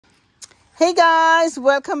Hey guys,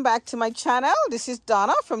 welcome back to my channel. This is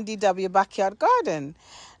Donna from DW Backyard Garden.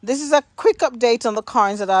 This is a quick update on the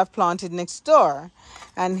corns that I've planted next door.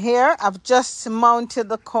 And here I've just mounted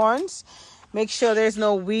the corns. Make sure there's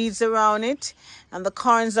no weeds around it. And the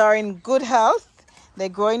corns are in good health. They're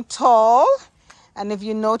growing tall. And if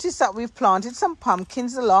you notice that we've planted some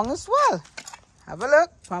pumpkins along as well. Have a look,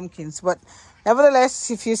 pumpkins. But nevertheless,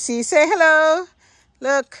 if you see, say hello.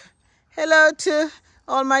 Look, hello to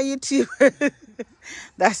all my YouTubers.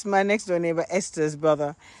 That's my next door neighbor, Esther's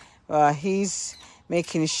brother. He's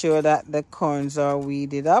making sure that the corns are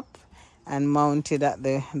weeded up and mounted at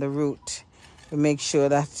the root. To make sure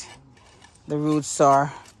that the roots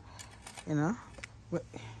are,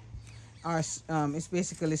 it's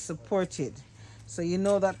basically supported. So you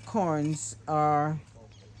know that corns are,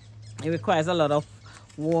 it requires a lot of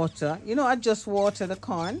water. I just water the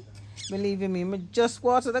corn. Believe me, I just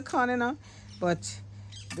water the corn, but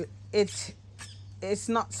it's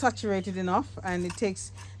not saturated enough, and it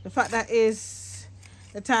takes, the fact that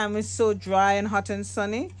the time is so dry and hot and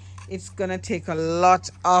sunny, it's gonna take a lot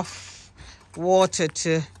of water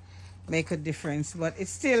to make a difference. But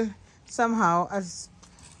it's still somehow, as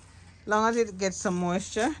long as it gets some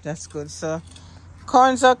moisture, that's good. So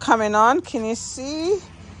corns are coming on, can you see?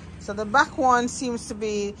 So the back one seems to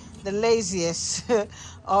be the laziest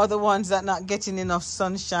or the ones that not getting enough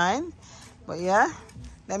sunshine. But yeah,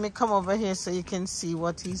 let me come over here so you can see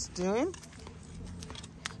what he's doing.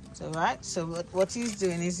 So what he's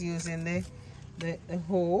doing is using the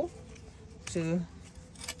hoe to,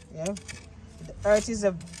 the earth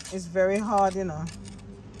is very hard,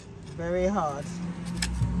 very hard.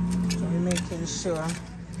 So we're making sure.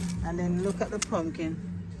 And then look at the pumpkin.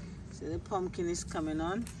 So the pumpkin is coming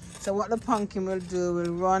on. So what the pumpkin will do,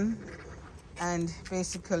 will run and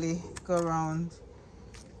basically go around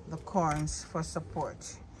the corns for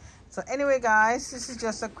support. So anyway guys, this is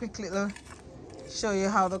just a quick little show you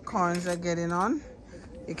how the corns are getting on.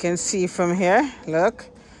 You can see from here, look,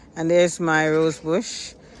 and there's my rose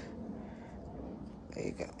bush. There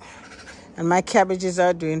you go. And my cabbages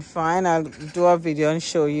are doing fine. I'll do a video and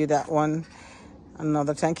show you that one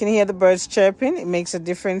another time. Can you hear the birds chirping? It makes a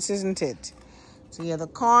difference, isn't it? So yeah, the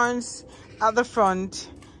corns at the front,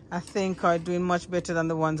 I think, are doing much better than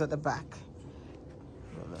the ones at the back.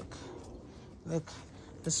 Look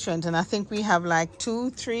the strength. And I think we have like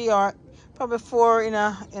 2, 3, or probably 4 in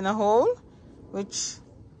a hole, which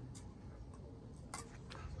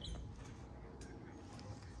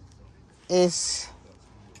is,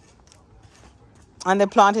 and they're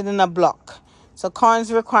planted in a block. So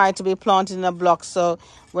corns required to be planted in a block. So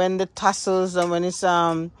when the tassels and when it's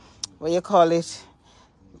what you call it,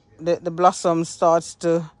 the blossom starts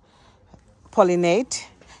to pollinate,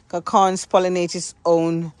 because corns pollinate its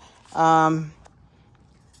own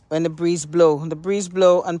when the breeze blow and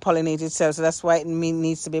pollinate itself. So that's why it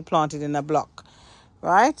needs to be planted in a block,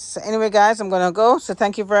 right? So anyway guys, I'm gonna go. So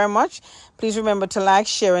thank you very much. Please remember to like,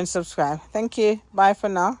 share and subscribe. Thank you. Bye for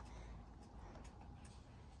now.